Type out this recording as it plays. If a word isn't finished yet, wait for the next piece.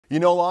You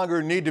no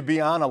longer need to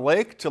be on a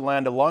lake to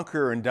land a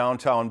Lunker in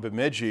downtown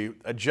Bemidji.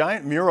 A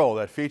giant mural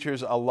that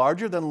features a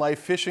larger-than-life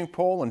fishing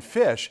pole and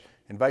fish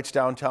invites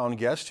downtown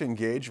guests to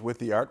engage with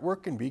the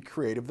artwork and be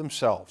creative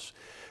themselves.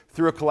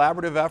 Through a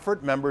collaborative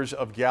effort, members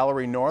of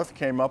Gallery North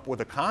came up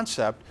with a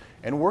concept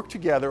and worked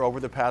together over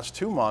the past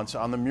 2 months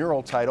on the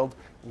mural titled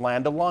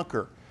Land a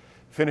Lunker.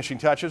 Finishing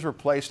touches were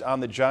placed on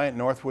the giant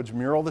Northwoods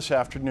mural this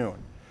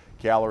afternoon.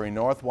 Gallery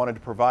North wanted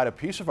to provide a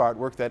piece of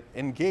artwork that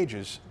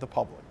engages the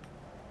public.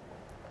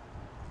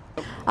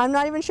 I'm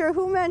not even sure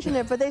who mentioned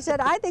it, but they said,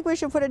 I think we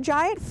should put a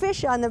giant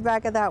fish on the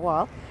back of that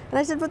wall. And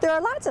I said, but there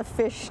are lots of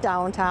fish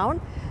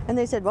downtown. And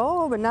they said,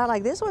 oh, but not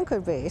like this one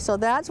could be. So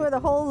that's where the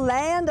whole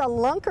Land a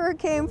Lunker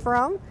came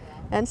from.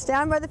 And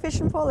stand by the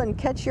fishing pole and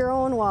catch your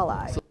own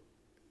walleye.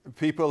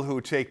 People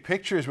who take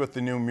pictures with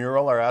the new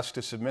mural are asked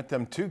to submit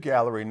them to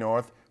Gallery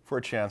North for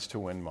a chance to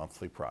win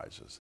monthly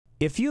prizes.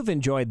 If you've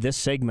enjoyed this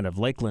segment of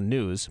Lakeland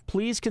News,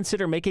 please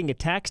consider making a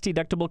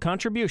tax-deductible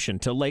contribution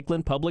to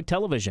Lakeland Public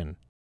Television.